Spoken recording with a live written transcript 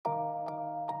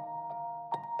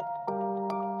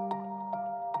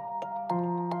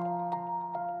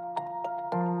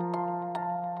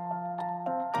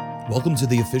Welcome to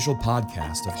the official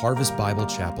podcast of Harvest Bible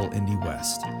Chapel, Indy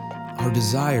West. Our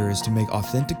desire is to make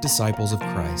authentic disciples of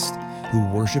Christ who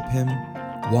worship Him,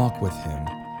 walk with Him,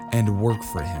 and work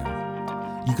for Him.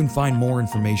 You can find more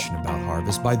information about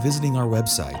Harvest by visiting our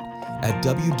website at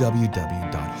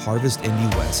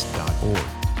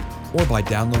www.harvestindywest.org or by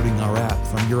downloading our app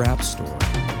from your app store.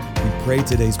 We pray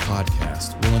today's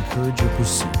podcast will encourage your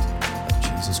pursuit of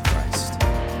Jesus Christ.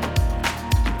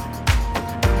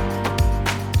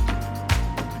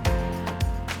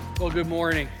 Well, good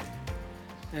morning.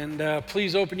 And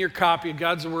please open your copy of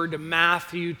God's Word to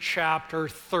Matthew chapter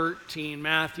 13.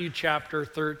 Matthew chapter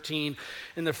 13.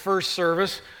 In the first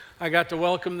service, I got to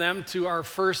welcome them to our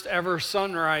first ever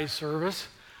sunrise service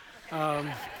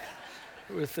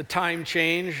with the time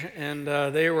change, and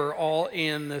they were all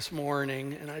in this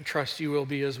morning, and I trust you will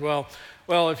be as well.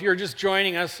 Well, if you're just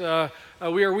joining us,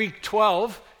 we are week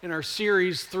 12 in our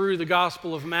series through the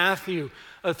Gospel of Matthew.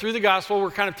 Through the Gospel, we're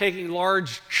kind of taking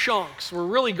large chunks. We're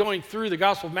really going through the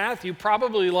Gospel of Matthew,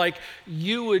 probably like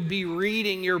you would be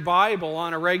reading your Bible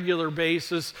on a regular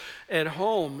basis at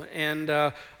home.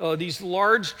 And these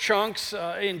large chunks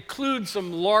include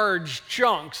some large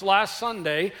chunks. Last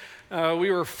Sunday, we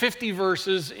were 50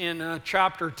 verses in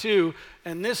chapter 2.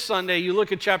 And this Sunday, you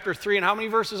look at chapter 3, and how many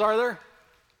verses are there?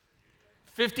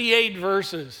 58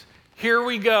 verses. Here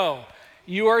we go.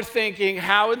 You are thinking,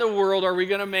 how in the world are we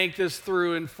going to make this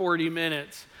through in 40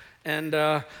 minutes? And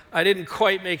I didn't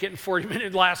quite make it in 40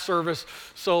 minutes last service,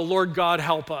 so Lord God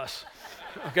help us,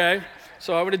 okay?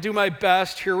 So I'm going to do my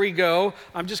best. Here we go.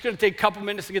 I'm just going to take a couple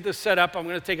minutes to get this set up. I'm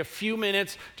going to take a few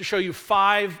minutes to show you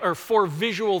 5 or 4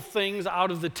 visual things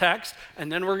out of the text,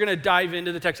 and then we're going to dive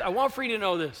into the text. I want for you to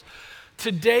know this.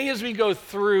 Today, as we go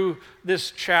through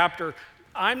this chapter,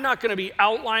 I'm not going to be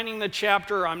outlining the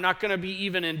chapter. I'm not going to be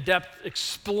even in depth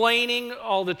explaining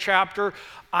all the chapter.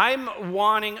 I'm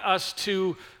wanting us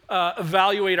to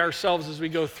evaluate ourselves as we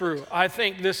go through. I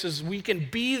think we can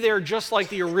be there just like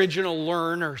the original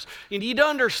learners. You need to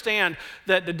understand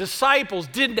that the disciples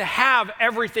didn't have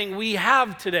everything we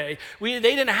have today. They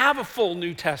didn't have a full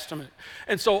New Testament.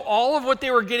 And so all of what they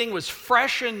were getting was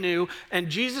fresh and new, and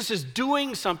Jesus is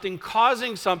doing something,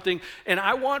 causing something, and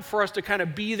I want for us to kind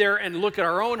of be there and look at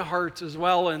our own hearts as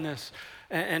well in this,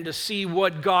 and to see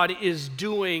what God is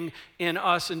doing in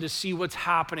us and to see what's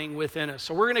happening within us.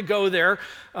 So we're going to go there.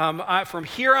 From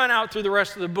here on out through the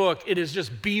rest of the book, it is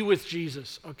just be with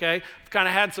Jesus, okay? I've kind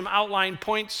of had some outline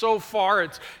points so far.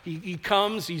 He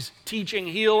comes, he's teaching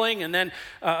healing, and then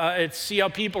it's see how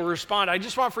people respond. I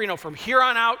just want for you to know, from here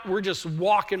on out, we're just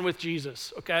walking with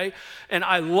Jesus, okay? And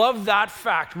I love that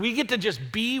fact. We get to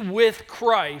just be with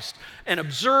Christ and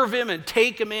observe him and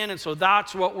take him in, and so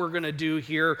that's what we're going to do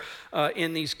here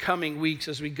in these coming weeks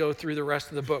as we go through the rest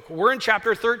of the book. We're in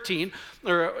chapter 13,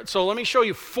 so let me show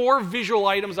you 4 visual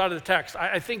items out of the text.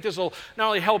 I think this will not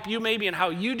only help you maybe in how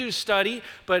you do study,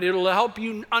 but it'll help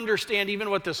you understand even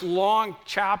what this long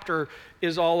chapter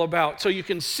is all about. So you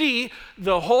can see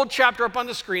the whole chapter up on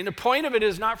the screen. The point of it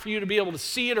is not for you to be able to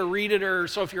see it or read it, or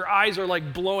so if your eyes are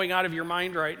like blowing out of your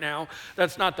mind right now,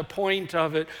 that's not the point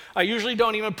of it. I usually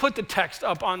don't even put the text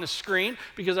up on the screen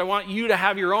because I want you to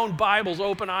have your own Bibles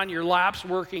open on your laps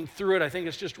working through it. I think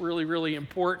it's just really, really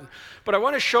important. But I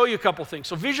want to show you a couple things.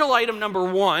 So visual item number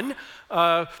 1,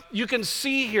 you can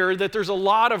see here that there's a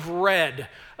lot of red.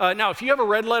 Now, if you have a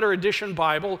red letter edition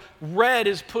Bible, red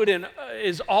is put in,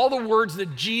 is all the words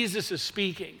that Jesus is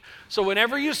speaking. So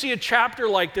whenever you see a chapter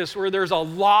like this where there's a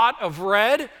lot of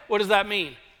red, what does that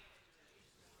mean?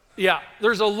 Yeah,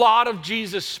 there's a lot of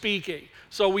Jesus speaking.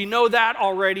 So we know that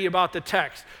already about the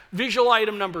text. Visual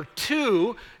item number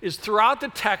 2 is throughout the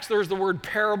text, there's the word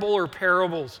parable or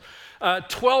parables.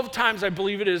 12 times, I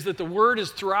believe it is, that the word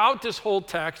is throughout this whole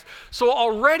text. So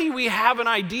already we have an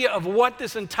idea of what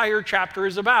this entire chapter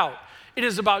is about. It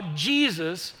is about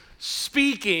Jesus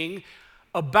speaking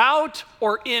about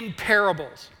or in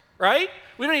parables, right?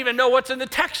 We don't even know what's in the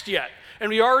text yet. And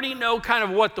we already know kind of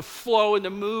what the flow and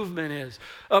the movement is.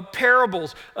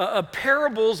 Parables,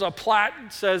 Platt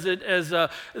says it as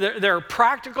they're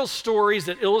practical stories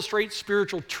that illustrate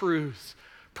spiritual truths.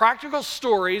 Practical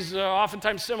stories,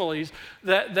 oftentimes similes,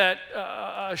 that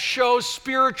show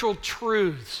spiritual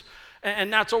truths.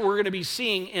 And that's what we're going to be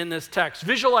seeing in this text.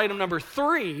 Visual item number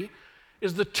 3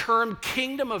 is the term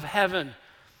kingdom of heaven.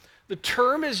 The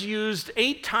term is used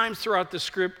 8 times throughout the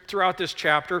script, throughout this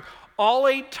chapter. All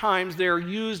 8 times they are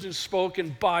used and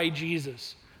spoken by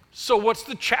Jesus. So what's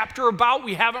the chapter about?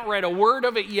 We haven't read a word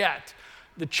of it yet.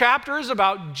 The chapter is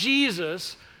about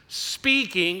Jesus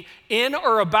speaking in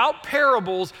or about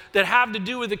parables that have to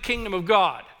do with the kingdom of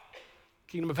God,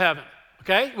 kingdom of heaven.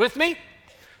 Okay, with me?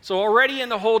 So already in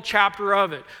the whole chapter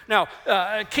of it. Now,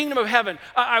 kingdom of heaven,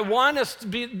 I want us to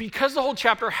be, because the whole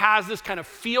chapter has this kind of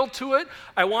feel to it,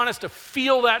 I want us to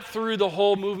feel that through the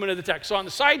whole movement of the text. So on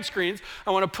the side screens,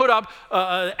 I want to put up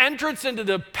entrance into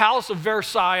the Palace of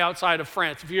Versailles outside of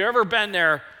France. If you've ever been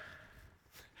there,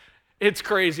 it's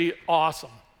crazy, awesome.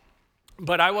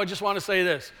 But I just want to say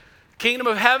this, kingdom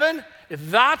of heaven, if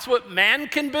that's what man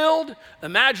can build,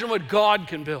 imagine what God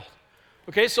can build.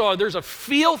 Okay, so there's a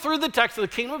feel through the text of the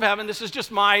kingdom of heaven. This is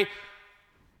just my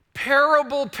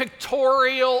parable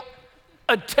pictorial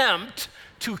attempt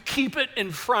to keep it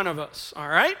in front of us, all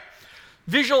right?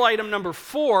 Visual item number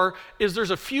 4 is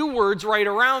there's a few words right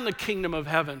around the kingdom of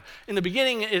heaven. In the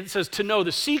beginning, it says to know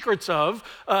the secrets of,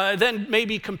 then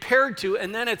maybe compared to,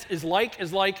 and then it's is like.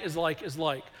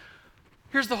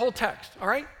 Here's the whole text, all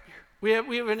right? We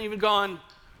haven't even gone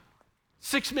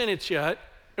 6 minutes yet,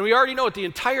 and we already know what the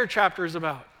entire chapter is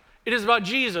about. It is about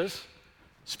Jesus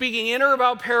speaking in or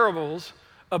about parables,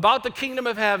 about the kingdom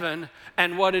of heaven,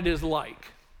 and what it is like.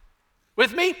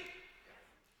 With me?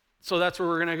 So that's where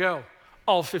we're going to go,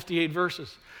 all 58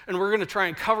 verses. And we're going to try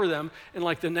and cover them in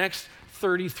like the next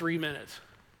 33 minutes.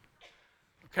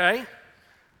 Okay?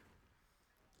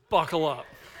 Buckle up.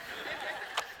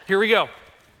 Here we go.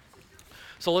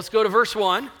 So let's go to verse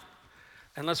 1.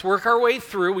 And let's work our way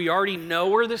through. We already know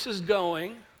where this is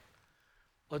going.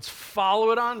 Let's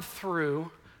follow it on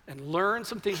through and learn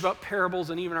some things about parables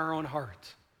and even our own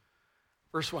hearts.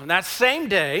 Verse 1, that same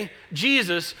day,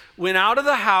 Jesus went out of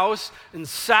the house and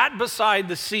sat beside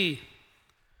the sea.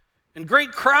 And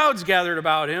great crowds gathered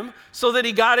about him, so that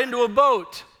he got into a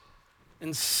boat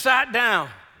and sat down.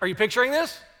 Are you picturing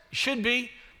this? You should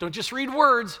be. Don't just read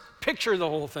words, picture the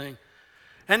whole thing.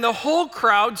 And the whole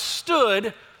crowd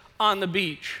stood on the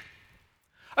beach.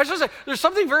 I just want to say, there's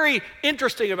something very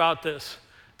interesting about this,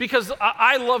 because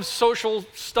I love social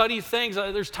study things.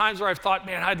 There's times where I've thought,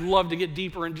 man, I'd love to get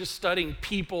deeper in just studying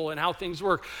people and how things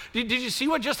work. Did you see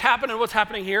what just happened and what's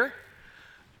happening here?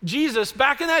 Jesus,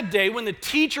 back in that day, when the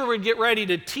teacher would get ready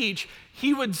to teach,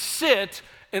 he would sit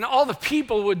and all the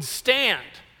people would stand.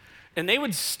 And they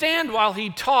would stand while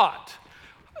he taught.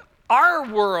 Our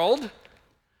world,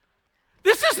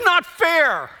 this is not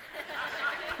fair.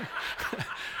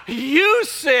 You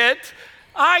sit,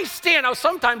 I stand. Now,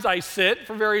 sometimes I sit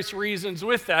for various reasons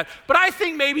with that, but I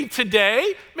think maybe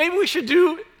today, maybe we should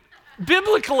do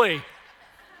biblically.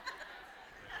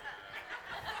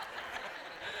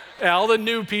 Yeah, all the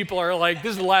new people are like,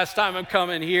 this is the last time I'm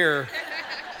coming here.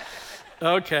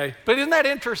 Okay, but isn't that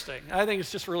interesting? I think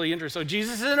it's just really interesting. So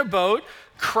Jesus is in a boat,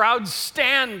 crowds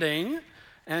standing,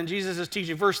 and Jesus is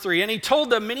teaching. Verse 3, and he told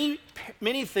them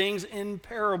many things in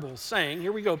parables, saying,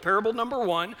 here we go, parable number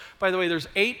 1. By the way, there's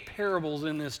 8 parables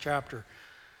in this chapter.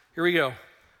 Here we go.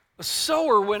 A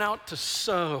sower went out to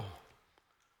sow,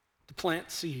 to plant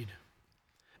seed.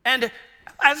 And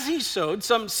as he sowed,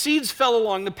 some seeds fell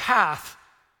along the path.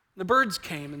 The birds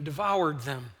came and devoured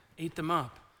them, ate them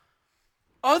up.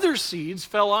 Other seeds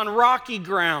fell on rocky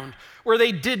ground where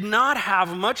they did not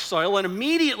have much soil, and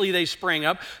immediately they sprang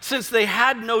up, since they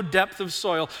had no depth of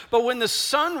soil. But when the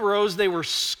sun rose, they were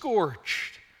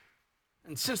scorched.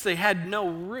 And since they had no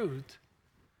root,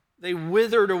 they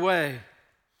withered away.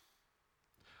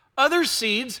 Other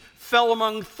seeds fell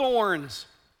among thorns,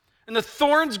 and the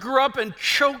thorns grew up and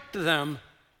choked them.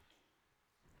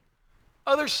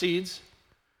 Other seeds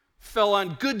fell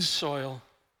on good soil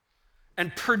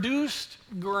and produced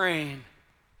grain.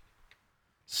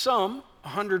 Some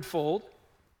 100-fold,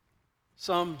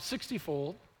 some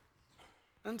 60-fold,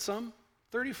 and some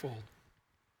 30-fold.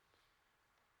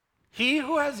 He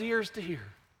who has ears to hear,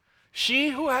 she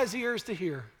who has ears to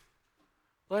hear,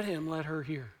 let her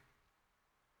hear.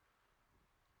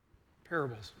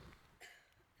 Parables.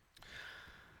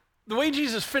 The way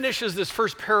Jesus finishes this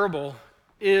first parable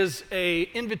is an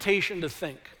invitation to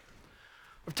think.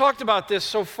 I've talked about this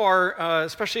so far,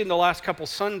 especially in the last couple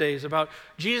Sundays, about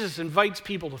Jesus invites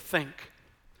people to think.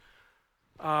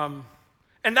 And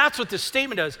that's what this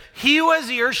statement does. He who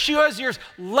has ears, she who has ears,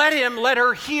 let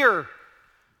her hear.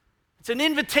 It's an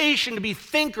invitation to be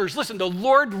thinkers. Listen, the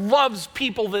Lord loves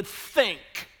people that think,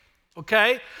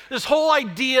 okay? This whole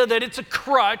idea that it's a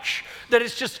crutch, that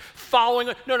it's just following.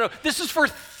 No, this is for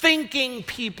thinking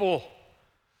people.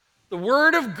 The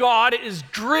Word of God is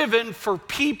driven for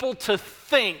people to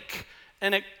think,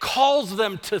 and it calls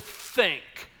them to think.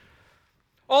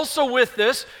 Also with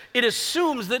this, it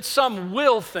assumes that some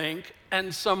will think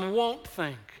and some won't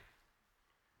think.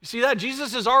 You see that?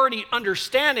 Jesus is already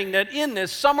understanding that in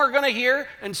this, some are going to hear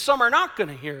and some are not going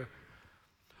to hear.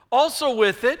 Also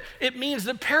with it, it means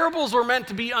that parables were meant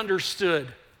to be understood.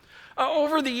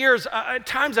 Over the years, at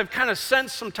times I've kind of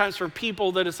sensed sometimes from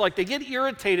people that it's like they get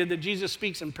irritated that Jesus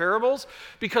speaks in parables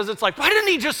because it's like, why didn't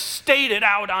he just state it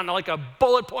out on like a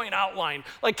bullet point outline?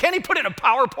 Like, can't he put it in a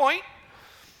PowerPoint?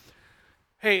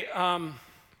 Hey,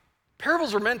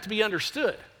 parables are meant to be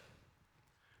understood.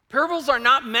 Parables are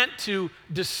not meant to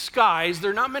disguise.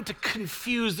 They're not meant to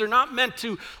confuse. They're not meant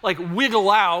to like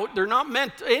wiggle out. They're not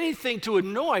meant anything to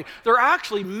annoy. They're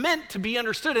actually meant to be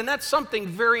understood. And that's something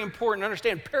very important to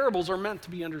understand. Parables are meant to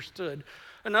be understood.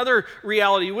 Another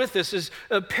reality with this is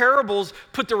parables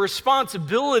put the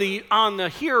responsibility on the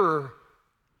hearer.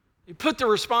 They put the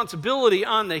responsibility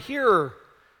on the hearer.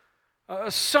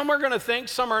 Some are going to think,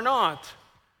 some are not.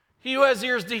 He who has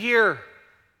ears to hear.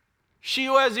 She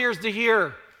who has ears to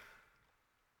hear.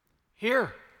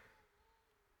 Hear.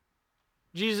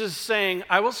 Jesus is saying,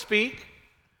 I will speak,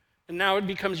 and now it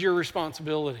becomes your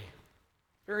responsibility.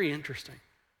 Very interesting.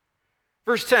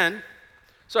 Verse 10,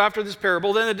 so after this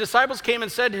parable, then the disciples came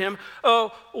and said to him,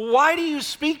 oh, why do you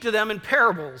speak to them in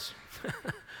parables?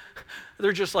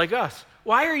 They're just like us.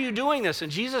 Why are you doing this?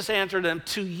 And Jesus answered them,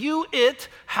 to you it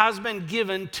has been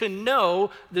given to know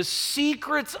the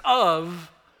secrets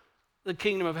of the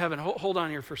kingdom of heaven. Hold on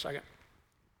here for a second.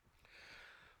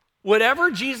 Whatever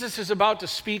Jesus is about to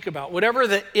speak about, whatever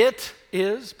the it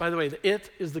is, by the way, the it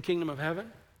is the kingdom of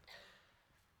heaven.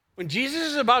 When Jesus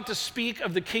is about to speak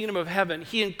of the kingdom of heaven,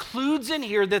 he includes in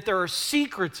here that there are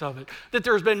secrets of it, that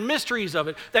there's been mysteries of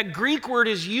it. That Greek word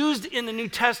is used in the New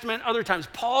Testament other times.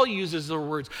 Paul uses the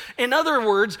words. In other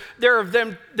words, there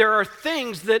are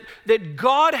things that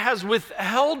God has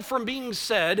withheld from being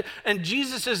said, and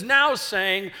Jesus is now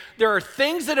saying there are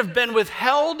things that have been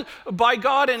withheld by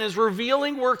God in his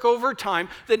revealing work over time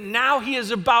that now he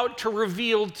is about to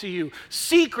reveal to you.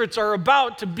 Secrets are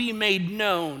about to be made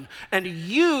known, and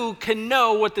you can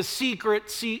know what the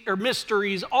secret or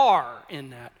mysteries are in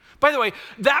that. By the way,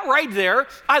 that right there,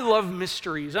 I love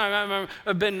mysteries.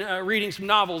 I've been reading some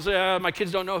novels. My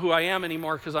kids don't know who I am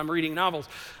anymore because I'm reading novels.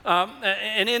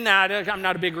 And in that, I'm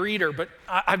not a big reader, but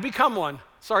I've become one.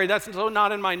 Sorry, that's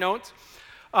not in my notes.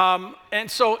 And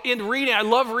so in reading, I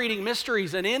love reading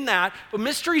mysteries, and in that, but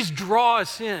mysteries draw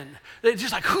us in. They're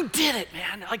just like, who did it,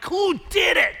 man? Like, who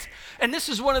did it? And this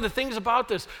is one of the things about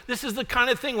this. This is the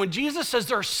kind of thing when Jesus says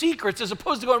there are secrets, as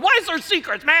opposed to going, why is there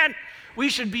secrets, man? We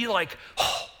should be like,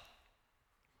 oh,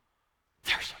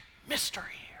 there's a mystery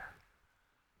here.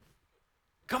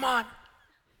 Come on.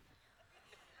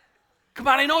 Come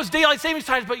on, I know it's daylight savings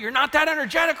times, but you're not that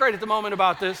energetic right at the moment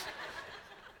about this.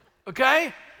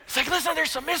 Okay? It's like, listen, there's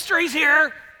some mysteries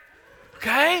here.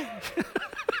 Okay?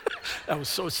 That was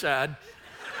so sad.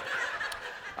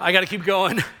 I got to keep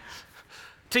going.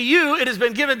 To you, it has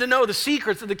been given to know the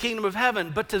secrets of the kingdom of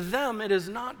heaven, but to them it has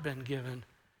not been given.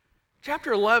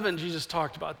 Chapter 11, Jesus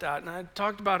talked about that, and I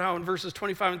talked about how in verses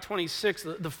 25 and 26,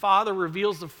 the Father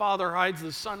reveals, the Father hides,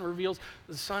 the Son reveals,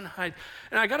 the Son hides.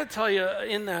 And I got to tell you,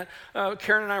 in that,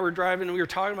 Karen and I were driving, and we were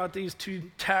talking about these two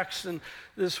texts and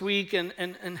this week, and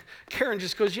Karen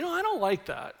just goes, you know, I don't like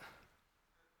that.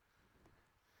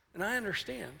 And I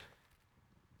understand.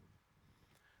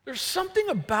 There's something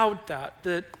about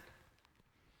that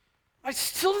I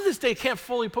still to this day can't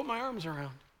fully put my arms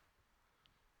around.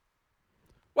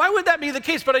 Why would that be the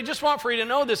case? But I just want for you to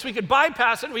know this. We could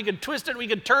bypass it, we could twist it, we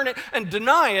could turn it and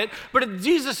deny it, but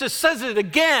Jesus just says it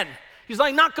again. He's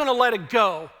like not going to let it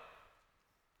go.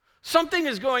 Something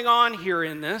is going on here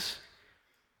in this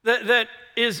that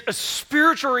is a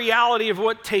spiritual reality of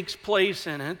what takes place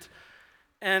in it.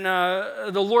 And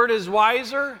the Lord is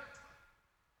wiser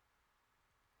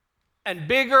and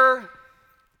bigger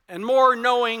and more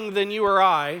knowing than you or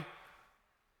I.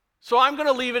 So I'm going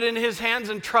to leave it in his hands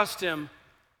and trust him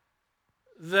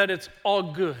that it's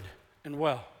all good and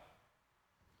well,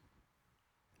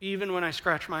 even when I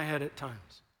scratch my head at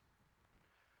times.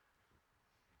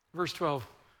 Verse 12,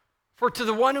 for to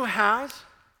the one who has,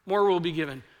 more will be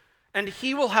given, and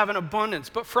he will have an abundance.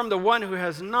 But from the one who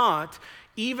has not,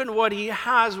 even what he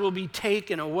has will be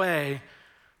taken away.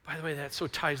 By the way, that so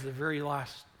ties to the very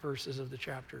last verses of the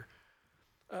chapter.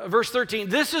 Verse 13,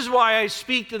 this is why I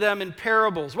speak to them in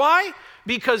parables. Why?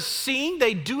 Because seeing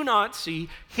they do not see,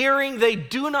 hearing they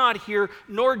do not hear,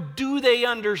 nor do they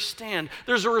understand.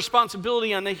 There's a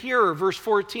responsibility on the hearer. Verse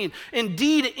 14,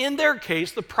 indeed, in their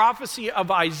case, the prophecy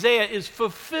of Isaiah is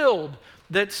fulfilled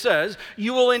that says,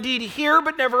 you will indeed hear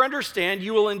but never understand,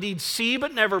 you will indeed see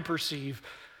but never perceive.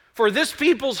 For this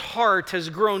people's heart has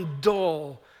grown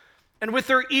dull, And with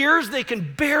their ears they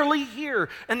can barely hear,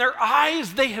 and their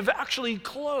eyes they have actually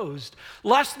closed,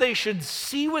 lest they should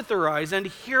see with their eyes and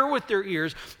hear with their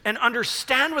ears and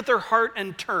understand with their heart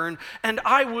and turn, and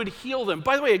I would heal them.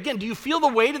 By the way, again, do you feel the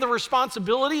weight of the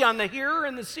responsibility on the hearer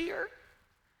and the seer?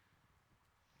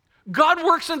 God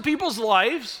works in people's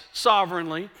lives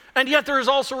sovereignly, and yet there is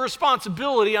also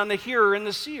responsibility on the hearer and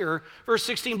the seer. Verse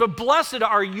 16, but blessed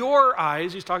are your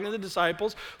eyes, he's talking to the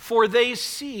disciples, for they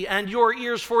see, and your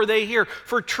ears, for they hear.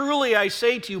 For truly I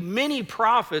say to you, many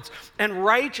prophets and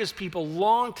righteous people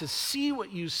long to see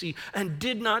what you see and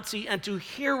did not see, and to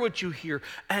hear what you hear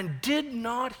and did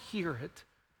not hear it.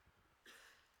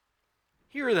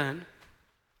 Hear then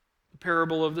the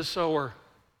parable of the sower.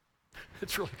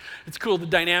 It's cool, the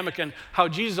dynamic and how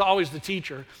Jesus is always the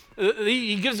teacher.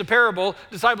 He gives a parable,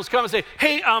 disciples come and say,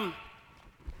 hey, can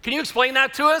you explain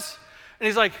that to us? And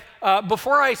he's like,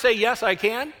 before I say yes, I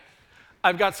can,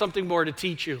 I've got something more to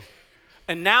teach you.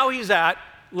 And now he's at,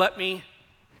 let me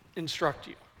instruct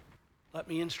you. Let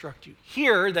me instruct you.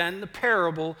 Hear then the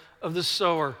parable of the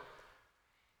sower.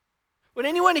 When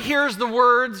anyone hears the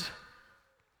word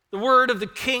of the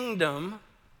kingdom,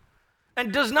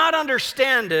 and does not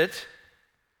understand it,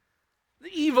 the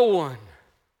evil one.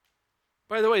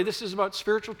 By the way, this is about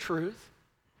spiritual truth.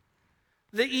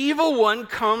 The evil one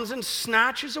comes and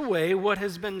snatches away what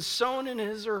has been sown in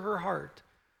his or her heart.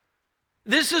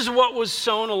 This is what was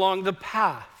sown along the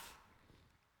path.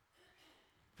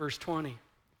 Verse 20.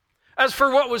 As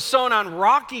for what was sown on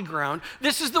rocky ground,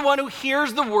 this is the one who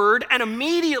hears the word and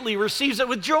immediately receives it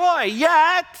with joy,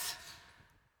 yet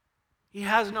he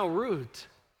has no root,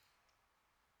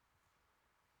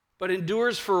 but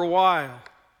endures for a while.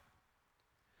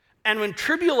 And when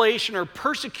tribulation or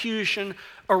persecution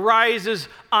arises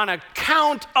on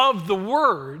account of the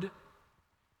word,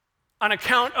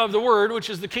 which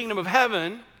is the kingdom of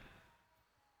heaven,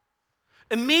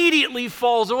 immediately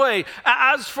falls away.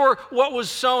 As for what was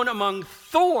sown among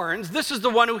thorns, this is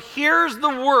the one who hears the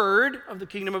word of the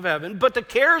kingdom of heaven, but the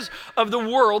cares of the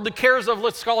world, the cares of,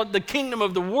 let's call it the kingdom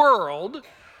of the world,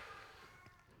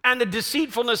 and the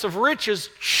deceitfulness of riches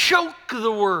choke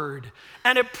the word,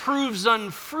 and it proves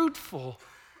unfruitful.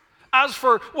 As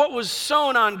for what was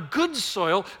sown on good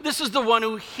soil, this is the one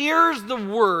who hears the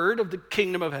word of the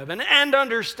kingdom of heaven and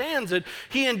understands it.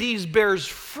 He indeed bears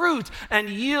fruit and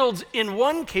yields in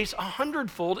one case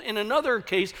 100-fold, in another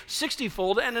case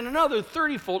 60-fold, and in another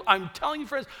 30-fold. I'm telling you,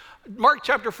 friends, Mark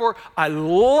chapter 4, I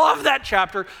love that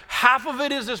chapter. Half of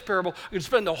it is this parable. You could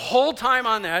spend the whole time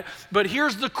on that, but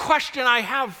here's the question I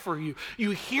have for you.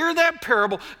 You hear that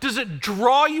parable, does it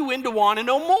draw you in to want to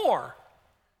know more?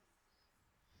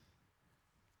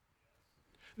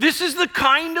 This is the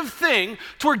kind of thing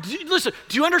to where, listen,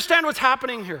 do you understand what's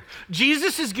happening here?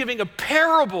 Jesus is giving a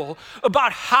parable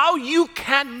about how you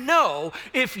can know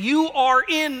if you are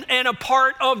in and a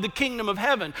part of the kingdom of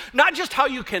heaven. Not just how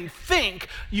you can think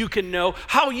you can know,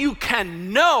 how you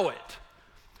can know it.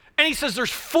 And he says there's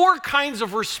 4 kinds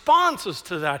of responses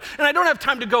to that. And I don't have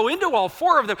time to go into all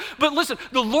 4 of them. But listen,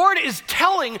 the Lord is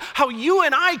telling how you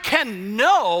and I can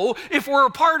know if we're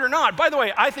a part or not. By the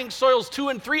way, I think soils 2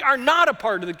 and 3 are not a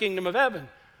part of the kingdom of heaven.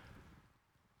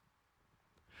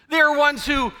 They are ones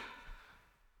who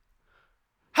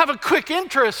have a quick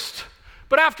interest,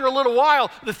 but after a little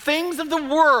while, the things of the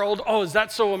world, oh, is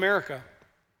that so America?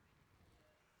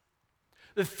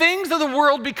 The things of the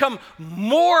world become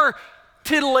more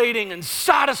titillating and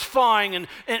satisfying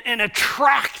and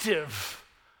attractive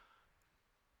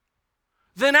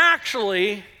than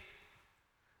actually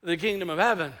the kingdom of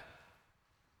heaven.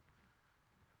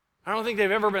 I don't think they've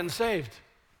ever been saved.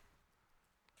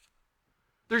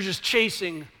 They're just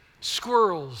chasing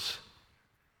squirrels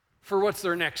for what's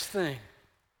their next thing.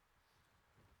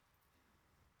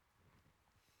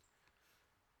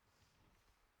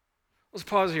 Let's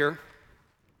pause here.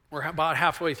 We're about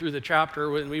halfway through the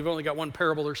chapter, and we've only got one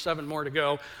parable. There's 7 more to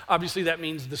go. Obviously, that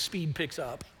means the speed picks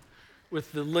up with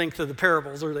the length of the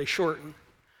parables, or they shorten.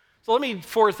 So let me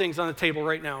 4 things on the table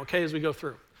right now, okay, as we go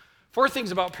through. 4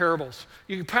 things about parables.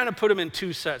 You can kind of put them in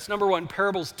 2 sets. Number 1,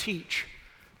 parables teach.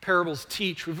 Parables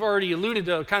teach. We've already alluded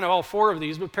to kind of all 4 of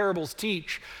these, but parables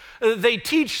teach. They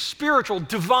teach spiritual,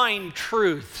 divine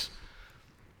truths.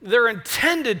 They're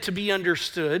intended to be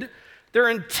understood. They're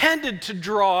intended to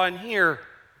draw and hear.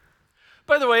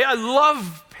 By the way, I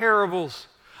love parables.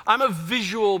 I'm a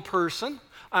visual person.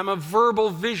 I'm a verbal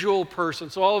visual person.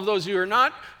 So all of those who are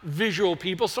not visual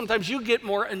people, sometimes you get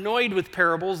more annoyed with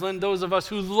parables than those of us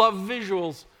who love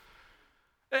visuals.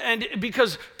 And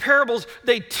because parables,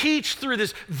 they teach through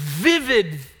this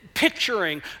vivid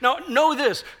picturing. Now, know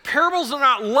this, parables are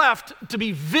not left to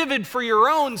be vivid for your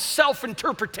own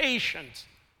self-interpretations.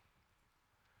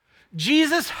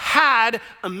 Jesus had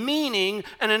a meaning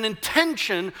and an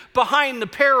intention behind the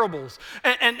parables.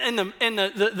 And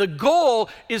the goal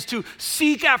is to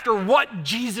seek after what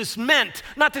Jesus meant,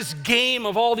 not this game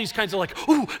of all these kinds of like,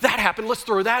 ooh, that happened, let's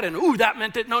throw that in. Ooh, that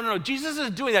meant it. No. Jesus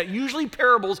is doing that. Usually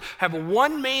parables have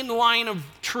one main line of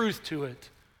truth to it.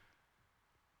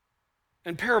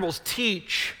 And parables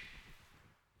teach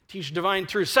divine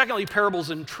truth. Secondly,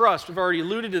 parables entrust. We've already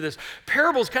alluded to this.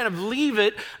 Parables kind of leave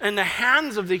it in the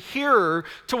hands of the hearer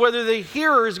to whether the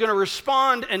hearer is going to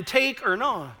respond and take or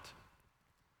not.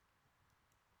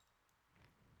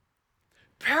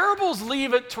 Parables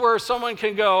leave it to where someone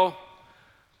can go,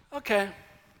 okay,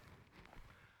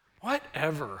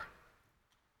 whatever.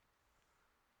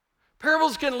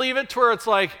 Parables can leave it to where it's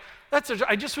like,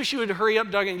 I just wish you would hurry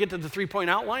up, Doug, and get to the 3-point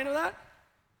outline of that.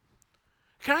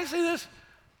 Can I say this?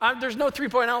 There's no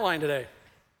 3-point outline today.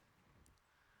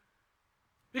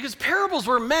 Because parables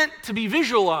were meant to be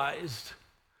visualized.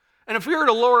 And if we were at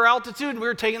a lower altitude and we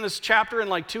were taking this chapter in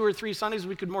like 2 or 3 Sundays,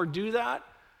 we could more do that.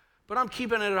 But I'm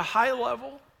keeping it at a high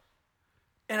level.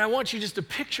 And I want you just to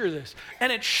picture this.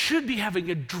 And it should be having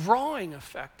a drawing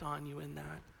effect on you in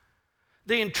that.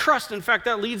 They entrust. In fact,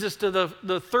 that leads us to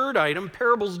the third item.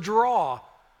 Parables draw.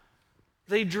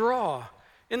 They draw.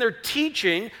 In their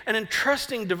teaching and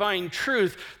entrusting divine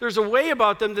truth, there's a way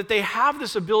about them that they have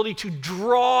this ability to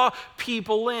draw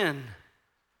people in.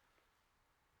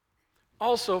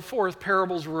 Also, fourth,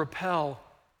 parables repel.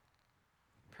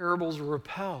 Parables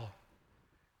repel.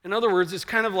 In other words, it's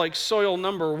kind of like soil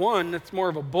number 1. It's more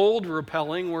of a bold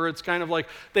repelling, where it's kind of like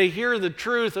they hear the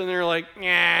truth and they're like,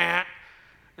 nah.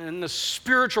 And the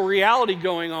spiritual reality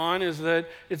going on is that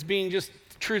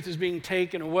truth is being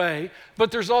taken away.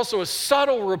 But there's also a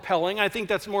subtle repelling. I think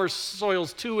that's more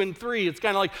soils 2 and 3. It's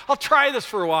kind of like, I'll try this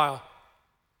for a while.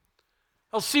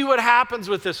 I'll see what happens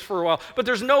with this for a while. But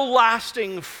there's no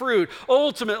lasting fruit.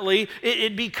 Ultimately,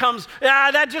 it becomes,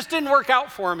 that just didn't work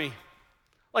out for me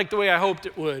like the way I hoped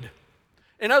it would.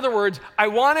 In other words, I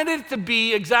wanted it to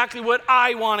be exactly what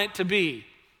I want it to be.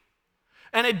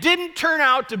 And it didn't turn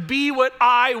out to be what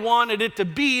I wanted it to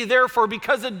be. Therefore,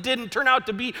 because it didn't turn out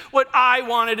to be what I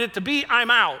wanted it to be, I'm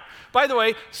out. By the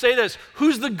way, say this,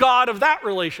 who's the God of that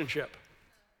relationship?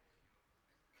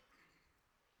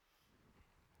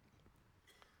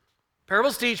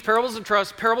 Parables teach, parables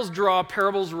entrust, parables draw,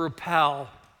 parables repel.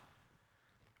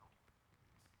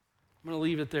 I'm going to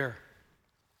leave it there.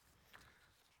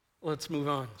 Let's move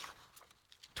on.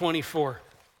 24.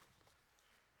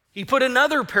 He put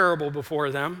another parable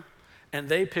before them, and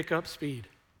they pick up speed.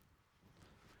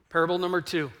 Parable number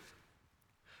 2.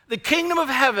 The kingdom of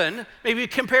heaven may be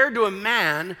compared to a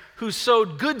man who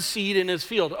sowed good seed in his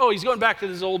field. Oh, he's going back to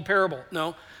this old parable.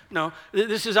 No.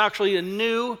 This is actually a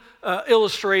new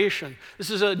illustration. This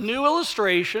is a new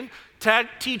illustration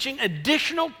teaching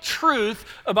additional truth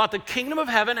about the kingdom of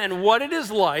heaven and what it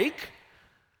is like.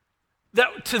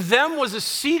 That to them was a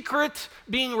secret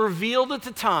being revealed at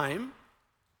the time.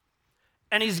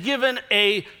 And he's given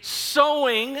a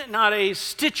sowing, not a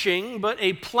stitching, but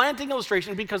a planting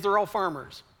illustration because they're all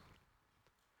farmers.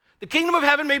 The kingdom of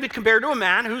heaven may be compared to a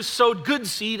man who sowed good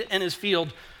seed in his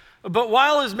field. But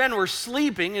while his men were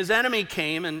sleeping, his enemy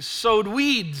came and sowed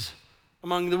weeds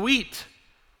among the wheat,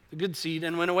 the good seed,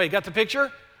 and went away. Got the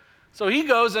picture? So he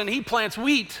goes and he plants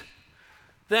wheat.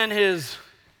 Then his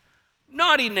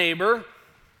naughty neighbor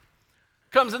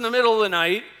comes in the middle of the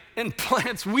night and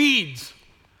plants weeds.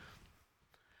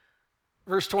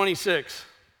 Verse 26.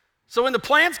 So when the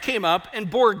plants came up and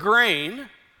bore grain,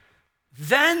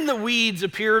 then the weeds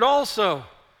appeared also.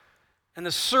 And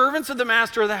the servants of the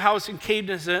master of the house came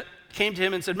to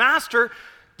him and said, Master,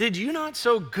 did you not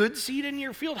sow good seed in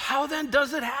your field? How then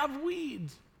does it have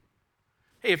weeds?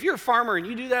 Hey, if you're a farmer and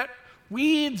you do that,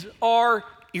 weeds are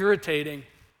irritating.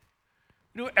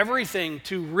 You do everything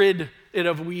to rid it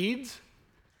of weeds.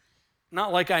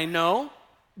 Not like I know,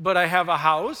 but I have a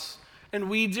house. And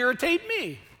weeds irritate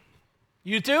me.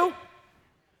 You too?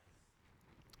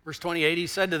 Verse 28, he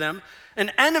said to them,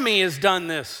 an enemy has done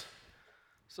this.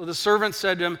 So the servant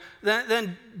said to him,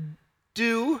 then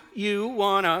do you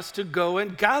want us to go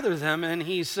and gather them? And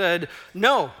he said,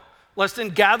 no, lest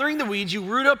in gathering the weeds you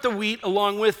root up the wheat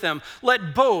along with them.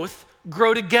 Let both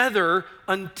grow together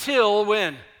until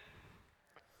when?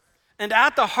 And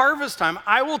at the harvest time,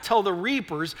 I will tell the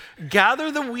reapers,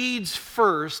 gather the weeds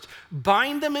first,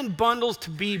 bind them in bundles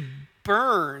to be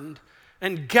burned,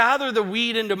 and gather the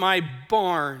wheat into my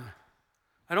barn.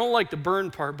 I don't like the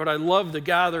burn part, but I love the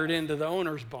gathered into the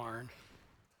owner's barn.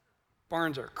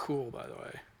 Barns are cool, by the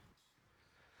way.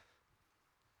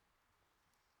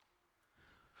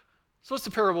 So what's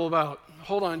the parable about?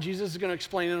 Hold on, Jesus is going to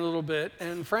explain it a little bit.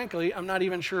 And frankly, I'm not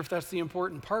even sure if that's the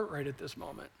important part right at this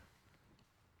moment.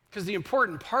 Because the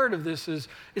important part of this is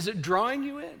it drawing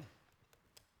you in?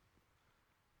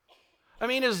 I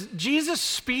mean, is Jesus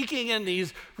speaking in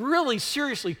these really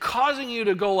seriously causing you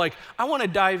to go like, I want to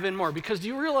dive in more? Because do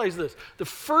you realize this? The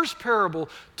first parable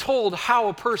told how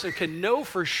a person can know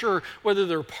for sure whether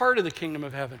they're part of the kingdom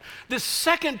of heaven. This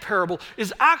second parable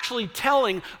is actually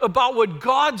telling about what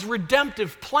God's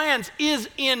redemptive plans is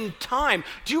in time.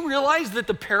 Do you realize that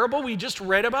the parable we just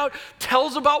read about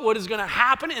tells about what is going to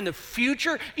happen in the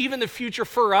future, even the future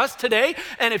for us today?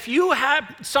 And if you had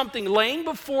something laying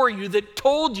before you that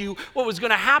told you what was going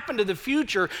to happen to the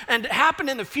future and happen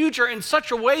in the future in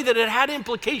such a way that it had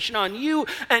implication on you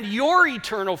and your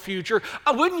eternal future,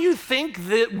 wouldn't you think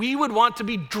that we would want to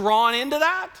be drawn into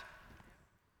that?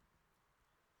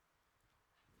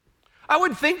 I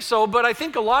would think so, but I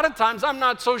think a lot of times I'm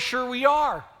not so sure we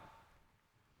are.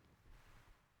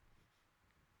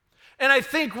 And I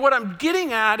think what I'm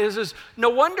getting at is no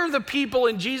wonder the people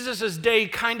in Jesus' day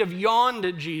kind of yawned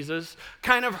at Jesus,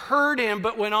 kind of heard him,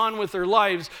 but went on with their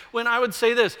lives. When I would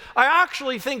say this, I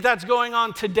actually think that's going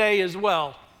on today as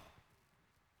well.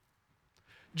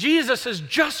 Jesus has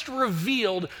just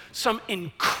revealed some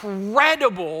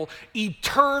incredible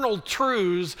eternal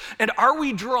truths, and are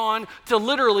we drawn to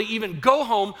literally even go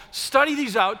home, study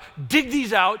these out, dig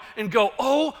these out, and go,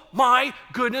 oh my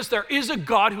goodness, there is a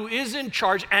God who is in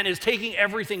charge and is taking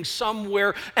everything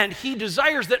somewhere, and he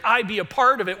desires that I be a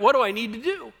part of it. What do I need to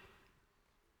do?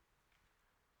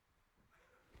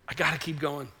 I got to keep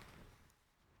going.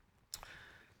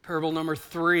 Parable number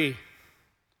 3.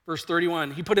 Verse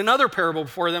 31, he put another parable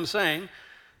before them, saying,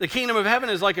 the kingdom of heaven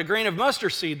is like a grain of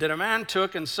mustard seed that a man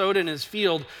took and sowed in his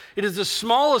field. It is the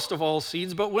smallest of all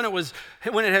seeds, but when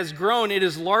it has grown, it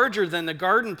is larger than the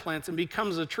garden plants and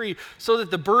becomes a tree, so that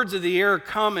the birds of the air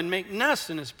come and make nests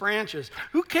in its branches.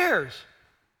 Who cares?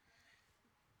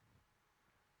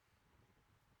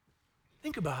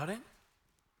 Think about it.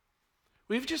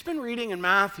 We've just been reading in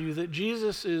Matthew that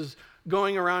Jesus is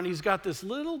going around. He's got this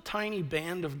little tiny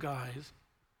band of guys.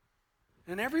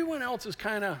 And everyone else is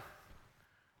kind of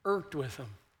irked with him.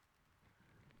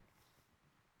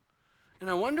 And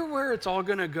I wonder where it's all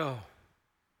going to go.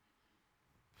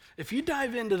 If you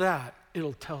dive into that,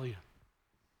 it'll tell you.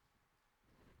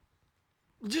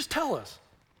 Just tell us.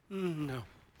 No.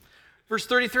 Verse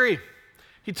 33,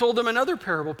 he told them another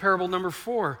parable, parable number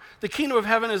 4. The kingdom of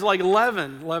heaven is like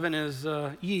leaven. Leaven is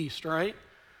yeast, right?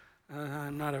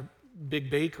 I'm not a big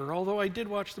baker, although I did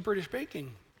watch the British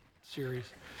baking series.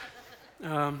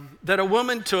 That a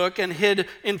woman took and hid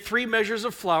in 3 measures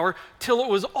of flour till it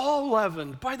was all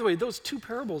leavened. By the way, those 2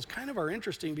 parables kind of are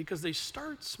interesting because they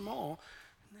start small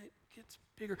and it gets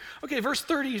bigger. Okay, verse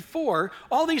 34,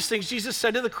 all these things Jesus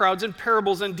said to the crowds in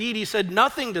parables. Indeed, he said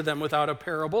nothing to them without a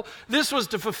parable. This was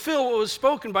to fulfill what was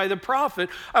spoken by the prophet.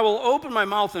 I will open my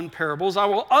mouth in parables. I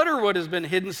will utter what has been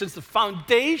hidden since the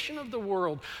foundation of the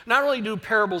world. Not only do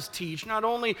parables teach, not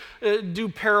only do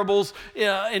parables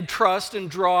entrust and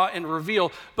draw and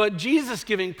reveal, but Jesus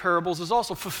giving parables is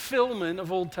also fulfillment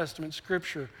of Old Testament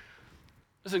scripture.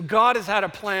 Listen, God has had a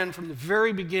plan from the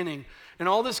very beginning. And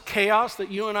all this chaos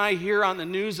that you and I hear on the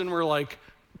news and we're like,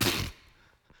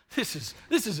 this is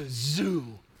a zoo.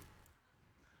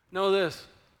 Know this.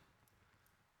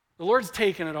 The Lord's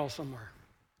taken it all somewhere.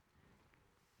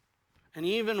 And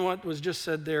even what was just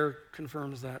said there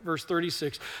confirms that. Verse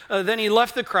 36, then he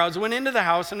left the crowds, went into the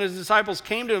house, and his disciples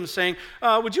came to him saying,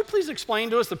 would you please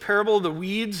explain to us the parable of the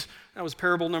weeds? That was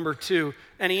parable number 2.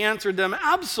 And he answered them,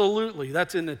 absolutely.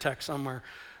 That's in the text somewhere.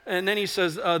 And then he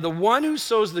says, the one who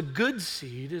sows the good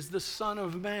seed is the Son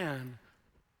of Man.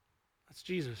 That's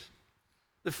Jesus.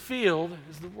 The field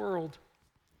is the world.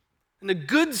 And the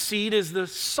good seed is the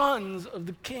sons of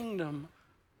the kingdom,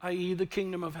 i.e. the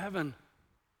kingdom of heaven.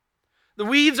 The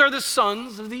weeds are the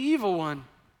sons of the evil one.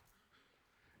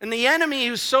 And the enemy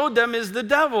who sowed them is the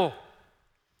devil.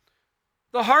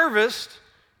 The harvest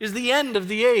is the end of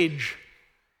the age,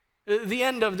 the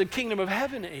end of the kingdom of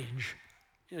heaven age.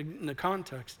 In the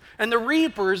context. And the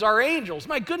reapers are angels.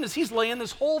 My goodness, he's laying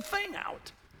this whole thing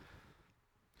out.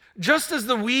 Just as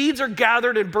the weeds are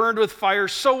gathered and burned with fire,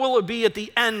 so will it be at the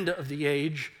end of the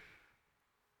age.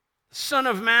 The Son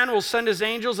of Man will send his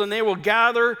angels, and they will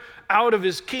gather out of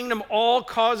his kingdom all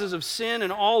causes of sin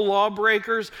and all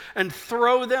lawbreakers and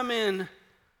throw them in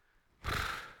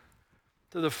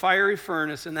to the fiery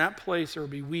furnace. In that place there will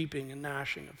be weeping and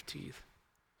gnashing of teeth.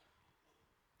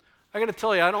 I got to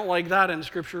tell you, I don't like that in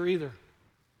Scripture either.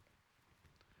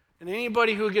 And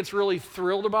anybody who gets really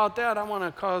thrilled about that, I want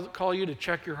to call you to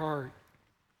check your heart.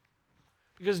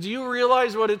 Because do you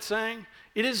realize what it's saying?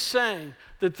 It is saying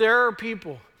that there are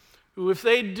people who, if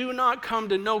they do not come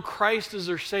to know Christ as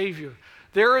their Savior,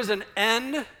 there is an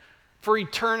end for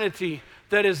eternity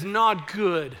that is not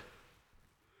good.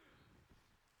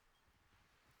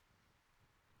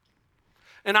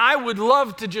 And I would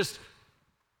love to just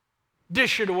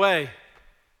dish it away,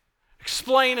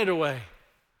 explain it away,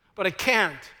 but I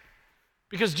can't,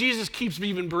 because Jesus keeps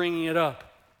even bringing it up.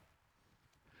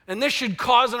 And this should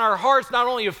cause in our hearts not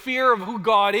only a fear of who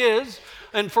God is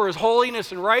and for his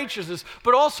holiness and righteousness,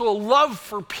 but also a love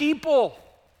for people.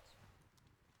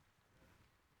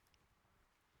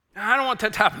 Now, I don't want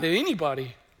that to happen to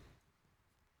anybody.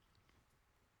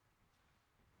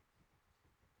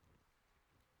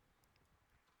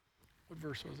 What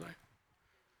verse was I?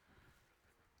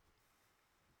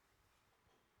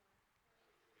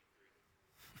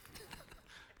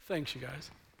 Thanks, you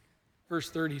guys. Verse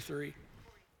 33.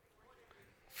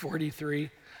 43,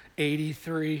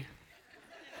 83.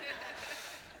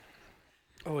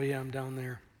 Oh yeah, I'm down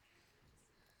there.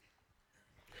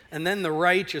 And then the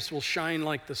righteous will shine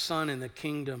like the sun in the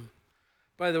kingdom.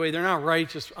 By the way, they're not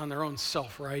righteous on their own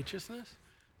self-righteousness.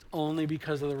 It's only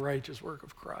because of the righteous work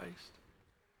of Christ.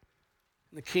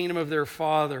 In the kingdom of their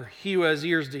Father, he who has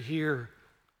ears to hear,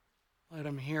 let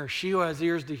him hear. She who has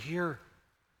ears to hear,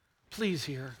 please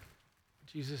hear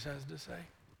what Jesus has to say.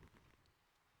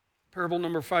 Parable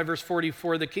number 5, verse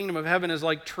 44, the kingdom of heaven is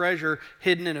like treasure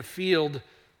hidden in a field.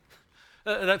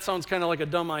 That sounds kind of like a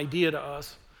dumb idea to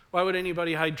us. Why would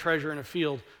anybody hide treasure in a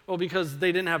field? Well, because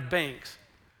they didn't have banks.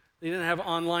 They didn't have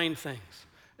online things.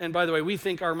 And by the way, we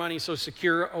think our money's so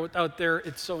secure out there.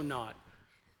 It's so not.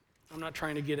 I'm not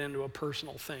trying to get into a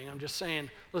personal thing. I'm just saying,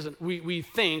 listen, we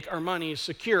think our money is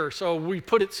secure, so we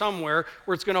put it somewhere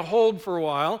where it's going to hold for a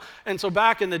while. And so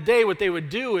back in the day, what they would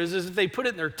do is if they put it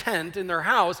in their tent, in their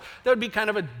house, that would be kind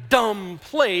of a dumb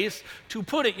place to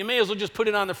put it. You may as well just put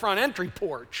it on the front entry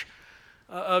porch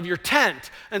of your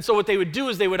tent. And so what they would do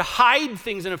is they would hide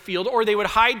things in a field, or they would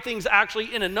hide things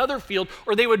actually in another field,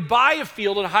 or they would buy a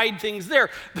field and hide things there.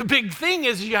 The big thing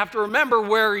is you have to remember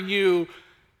where you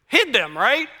hid them,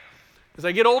 right? As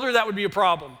I get older, that would be a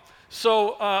problem.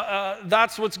 So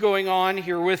that's what's going on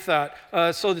here with that.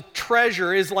 So the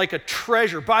treasure is like a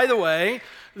treasure. By the way,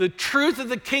 the truth of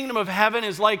the kingdom of heaven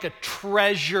is like a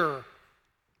treasure.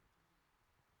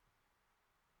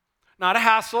 Not a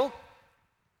hassle.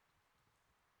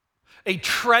 A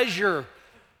treasure.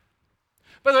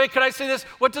 By the way, could I say this?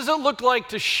 What does it look like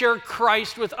to share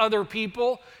Christ with other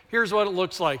people? Here's what it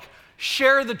looks like.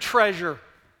 Share the treasure.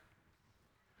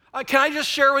 Can I just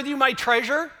share with you my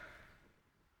treasure?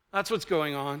 That's what's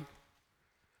going on.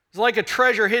 It's like a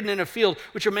treasure hidden in a field,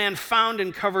 which a man found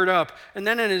and covered up. And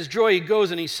then in his joy, he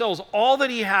goes and he sells all that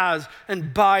he has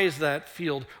and buys that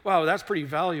field. Wow, that's pretty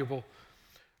valuable.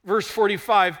 Verse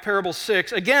 45, parable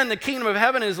 6. Again, the kingdom of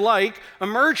heaven is like a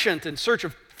merchant in search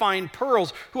of fine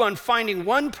pearls, who on finding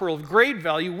one pearl of great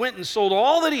value went and sold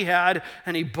all that he had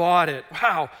and he bought it.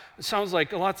 Wow, it sounds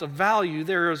like lots of value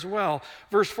there as well.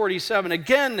 Verse 47,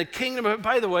 again, the kingdom of,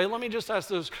 by the way, let me just ask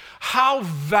this. How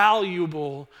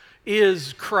valuable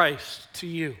is Christ to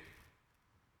you?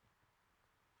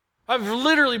 I've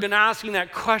literally been asking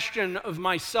that question of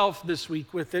myself this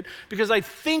week with it, because I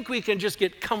think we can just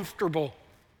get comfortable.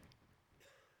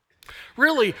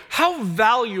 Really, how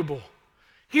valuable?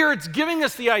 Here it's giving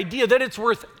us the idea that it's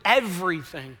worth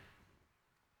everything.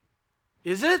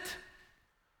 Is it?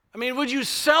 I mean, would you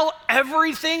sell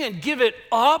everything and give it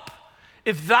up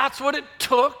if that's what it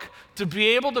took to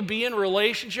be able to be in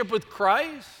relationship with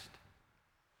Christ?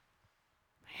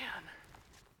 Man.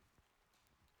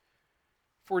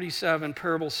 47,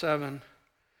 parable 7.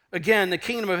 Again, the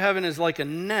kingdom of heaven is like a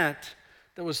net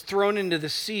that was thrown into the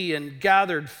sea and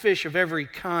gathered fish of every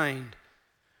kind.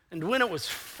 And when it was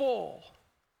full,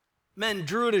 men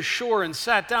drew it ashore and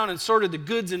sat down and sorted the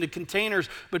goods into containers,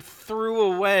 but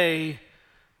threw away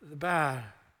the bad.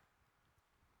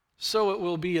 So it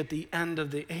will be at the end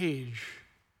of the age.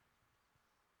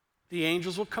 The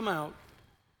angels will come out,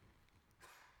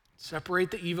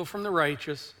 separate the evil from the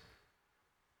righteous,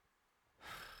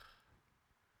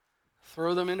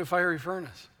 throw them into fiery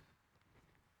furnace.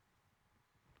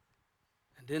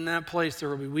 And in that place there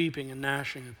will be weeping and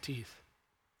gnashing of teeth.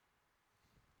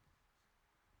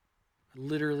 I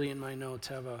literally in my notes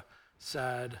have a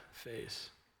sad face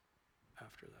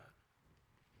after that.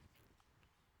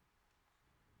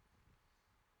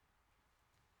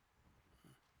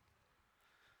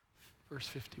 Verse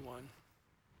 51.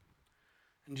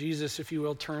 And Jesus, if you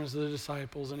will, turns to the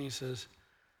disciples and he says,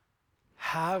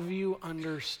 have you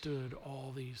understood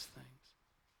all these things?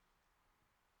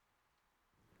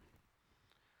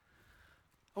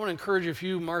 I want to encourage you, if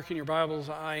you mark in your Bibles,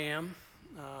 I am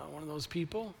one of those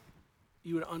people,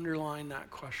 you would underline that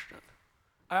question.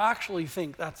 I actually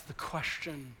think that's the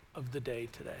question of the day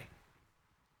today.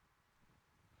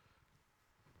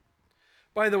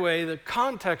 By the way, the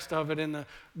context of it and the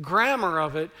grammar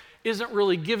of it isn't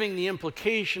really giving the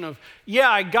implication of, yeah,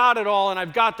 I got it all and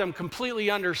I've got them completely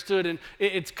understood. And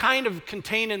it's kind of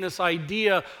contained in this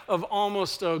idea of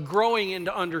almost growing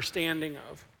into understanding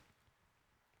of.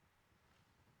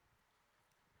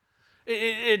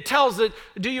 It tells that,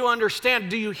 do you understand?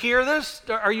 Do you hear this?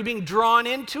 Are you being drawn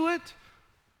into it?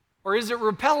 Or is it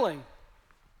repelling?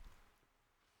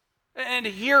 And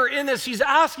here in this, he's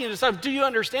asking us, do you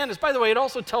understand this? By the way, it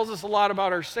also tells us a lot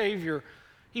about our Savior.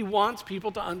 He wants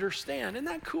people to understand. Isn't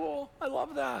that cool? I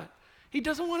love that. He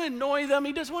doesn't want to annoy them.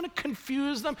 He doesn't want to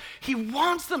confuse them. He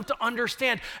wants them to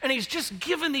understand. And he's just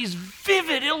given these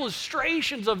vivid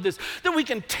illustrations of this that we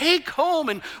can take home.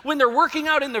 And when they're working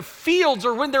out in the fields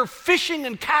or when they're fishing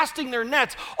and casting their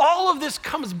nets, all of this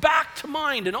comes back to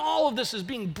mind and all of this is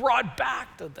being brought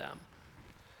back to them.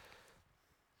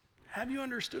 Have you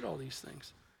understood all these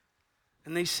things?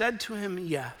 And they said to him,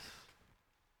 yes.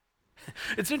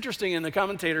 It's interesting in the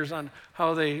commentators on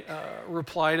how they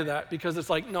reply to that, because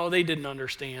it's like, no, they didn't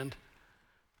understand.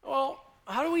 Well,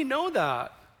 how do we know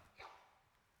that?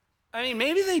 I mean,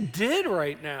 maybe they did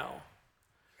right now.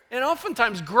 And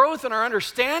oftentimes growth in our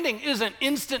understanding isn't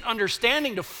instant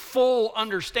understanding to full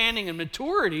understanding and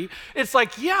maturity. It's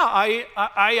like, yeah,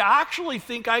 I actually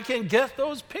think I can get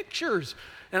those pictures,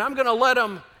 and I'm going to let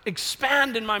them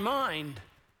expand in my mind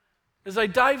as I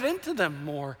dive into them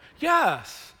more.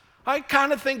 Yes. I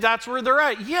kind of think that's where they're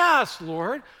at. Yes,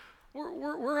 Lord,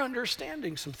 we're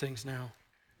understanding some things now.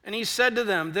 And he said to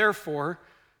them, therefore,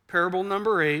 parable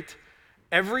number 8,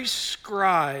 every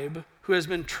scribe who has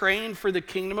been trained for the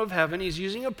kingdom of heaven, he's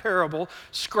using a parable.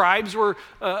 Scribes were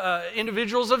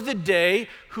individuals of the day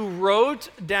who wrote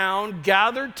down,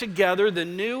 gathered together the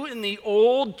new and the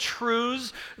old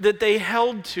truths that they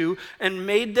held to and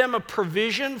made them a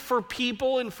provision for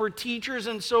people and for teachers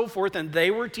and so forth, and they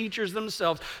were teachers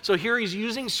themselves. So here he's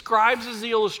using scribes as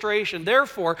the illustration.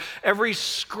 Therefore, every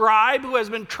scribe who has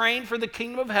been trained for the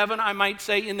kingdom of heaven, I might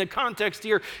say in the context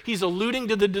here, he's alluding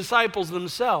to the disciples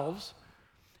themselves,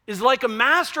 is like a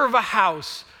master of a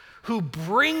house who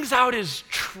brings out his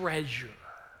treasure,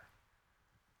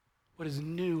 what is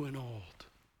new and old.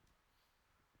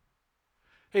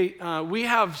 Hey, we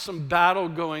have some battle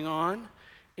going on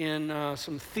in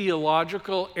some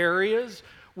theological areas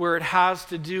where it has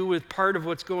to do with part of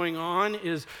what's going on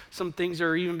is some things that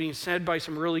are even being said by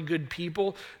some really good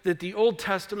people that the Old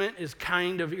Testament is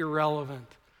kind of irrelevant.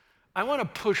 I want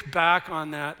to push back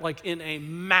on that like in a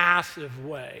massive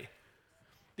way.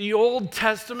 The Old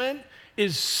Testament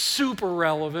is super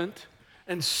relevant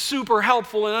and super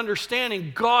helpful in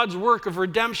understanding God's work of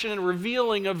redemption and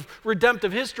revealing of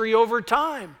redemptive history over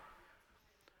time.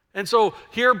 And so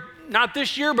here, not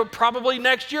this year, but probably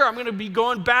next year, I'm going to be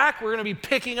going back. We're going to be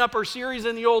picking up our series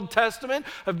in the Old Testament.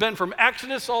 I've been from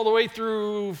Exodus all the way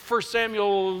through 1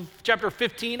 Samuel chapter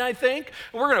 15, I think.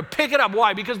 And we're going to pick it up.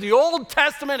 Why? Because the Old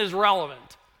Testament is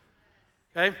relevant.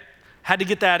 Okay? Had to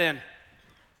get that in.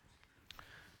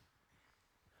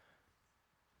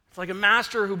 It's like a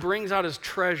master who brings out his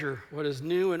treasure, what is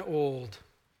new and old.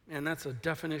 And that's a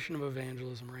definition of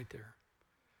evangelism right there.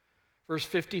 Verse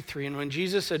 53, and when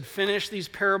Jesus had finished these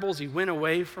parables, he went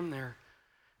away from there.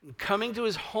 And coming to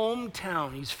his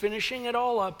hometown, he's finishing it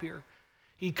all up here.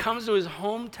 He comes to his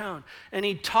hometown, and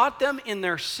he taught them in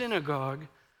their synagogue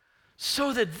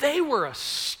so that they were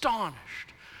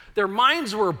astonished. Their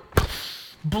minds were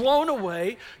blown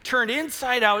away, turned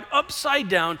inside out, upside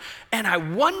down, and I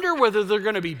wonder whether they're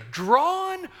going to be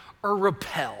drawn or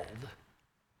repelled.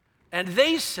 And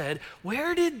they said,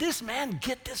 where did this man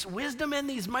get this wisdom and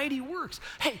these mighty works?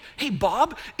 Hey,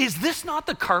 Bob, is this not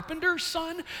the carpenter's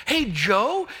son? Hey,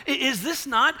 Joe, is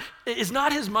not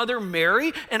his mother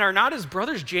Mary? And are not his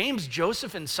brothers James,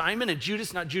 Joseph, and Simon, and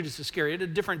Judas, not Judas Iscariot, a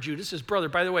different Judas, his brother.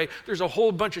 By the way, there's a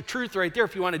whole bunch of truth right there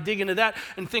if you want to dig into that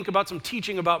and think about some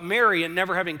teaching about Mary and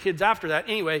never having kids after that.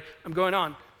 Anyway, I'm going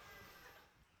on.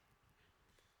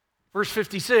 Verse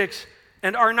 56,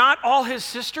 and are not all his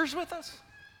sisters with us?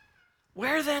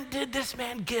 Where then did this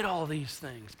man get all these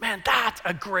things? Man, that's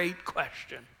a great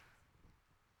question.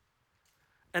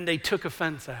 And they took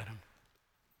offense at him.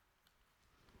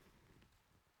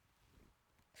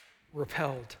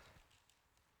 Repelled.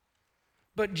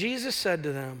 But Jesus said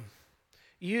to them,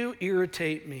 you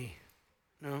irritate me.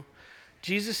 No.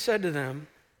 Jesus said to them,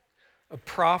 a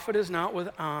prophet is not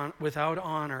without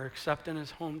honor except in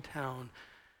his hometown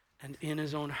and in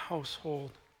his own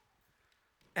household.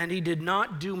 And he did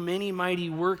not do many mighty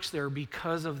works there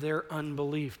because of their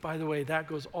unbelief. By the way, that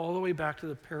goes all the way back to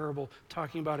the parable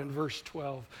talking about in verse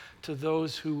 12. To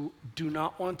those who do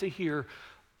not want to hear,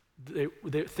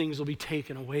 things will be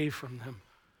taken away from them.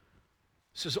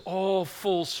 This is all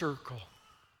full circle.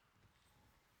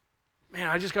 Man,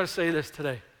 I just got to say this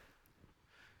today.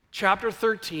 Chapter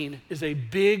 13 is a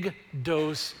big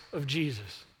dose of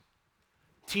Jesus,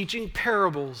 teaching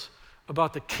parables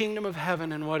about the kingdom of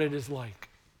heaven and what it is like.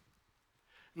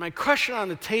 My question on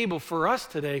the table for us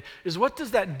today is, what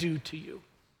does that do to you?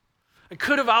 I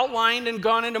could have outlined and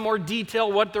gone into more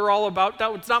detail what they're all about.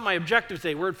 That's not my objective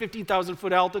today. We're at 15,000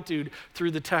 foot altitude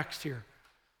through the text here.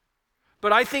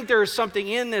 But I think there is something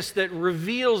in this that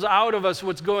reveals out of us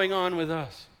what's going on with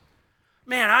us.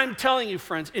 Man, I'm telling you,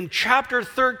 friends, in chapter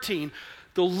 13,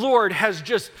 the Lord has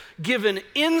just given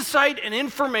insight and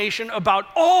information about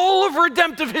all of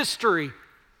redemptive history,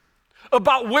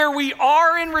 about where we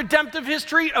are in redemptive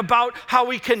history, about how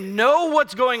we can know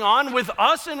what's going on with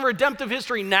us in redemptive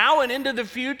history now and into the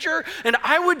future. And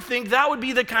I would think that would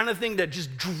be the kind of thing that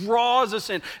just draws us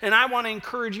in. And I want to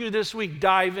encourage you this week,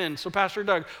 dive in. So Pastor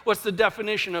Doug, what's the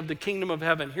definition of the kingdom of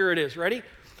heaven? Here it is. Ready?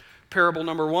 Parable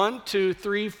number 1, 2,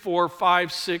 3, 4,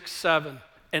 5, 6, 7,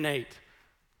 and 8.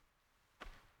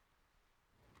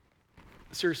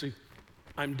 Seriously,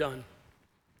 I'm done.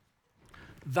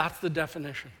 That's the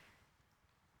definition.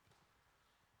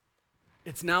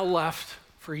 It's now left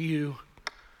for you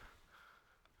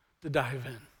to dive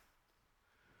in.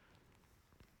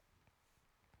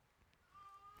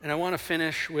 And I want to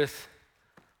finish with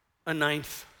a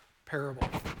 9th parable.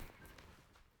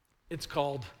 It's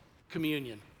called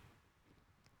communion.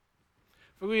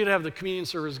 If we could have the communion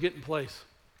service get in place.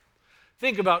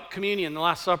 Think about communion, the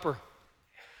Last Supper.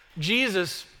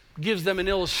 Jesus gives them an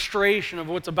illustration of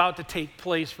what's about to take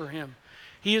place for him.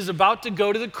 He is about to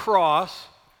go to the cross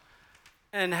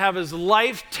and have his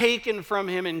life taken from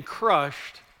him and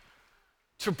crushed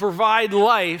to provide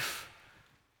life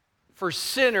for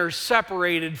sinners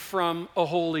separated from a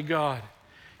holy God.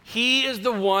 He is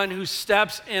the one who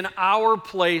steps in our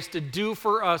place to do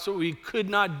for us what we could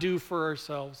not do for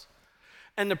ourselves.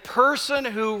 And the person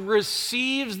who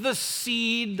receives the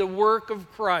seed, the work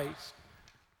of Christ,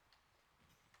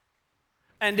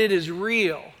 and it is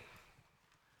real,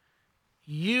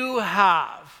 you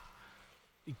have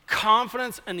the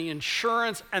confidence and the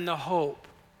insurance and the hope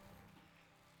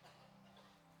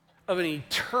of an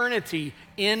eternity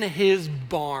in his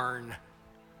barn.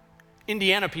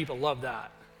 Indiana people love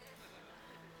that.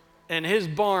 And his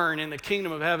barn in the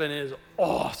kingdom of heaven is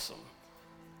awesome.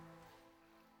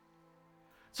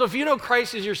 So if you know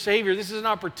Christ as your Savior, this is an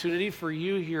opportunity for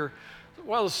you here.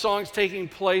 While the song's taking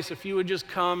place, if you would just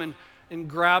come and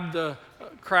grab the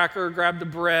cracker, grab the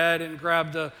bread, and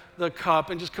grab the cup,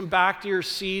 and just come back to your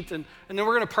seat, and then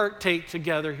we're going to partake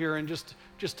together here in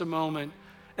just a moment.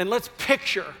 And let's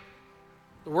picture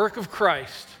the work of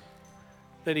Christ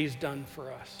that he's done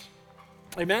for us.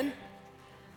 Amen?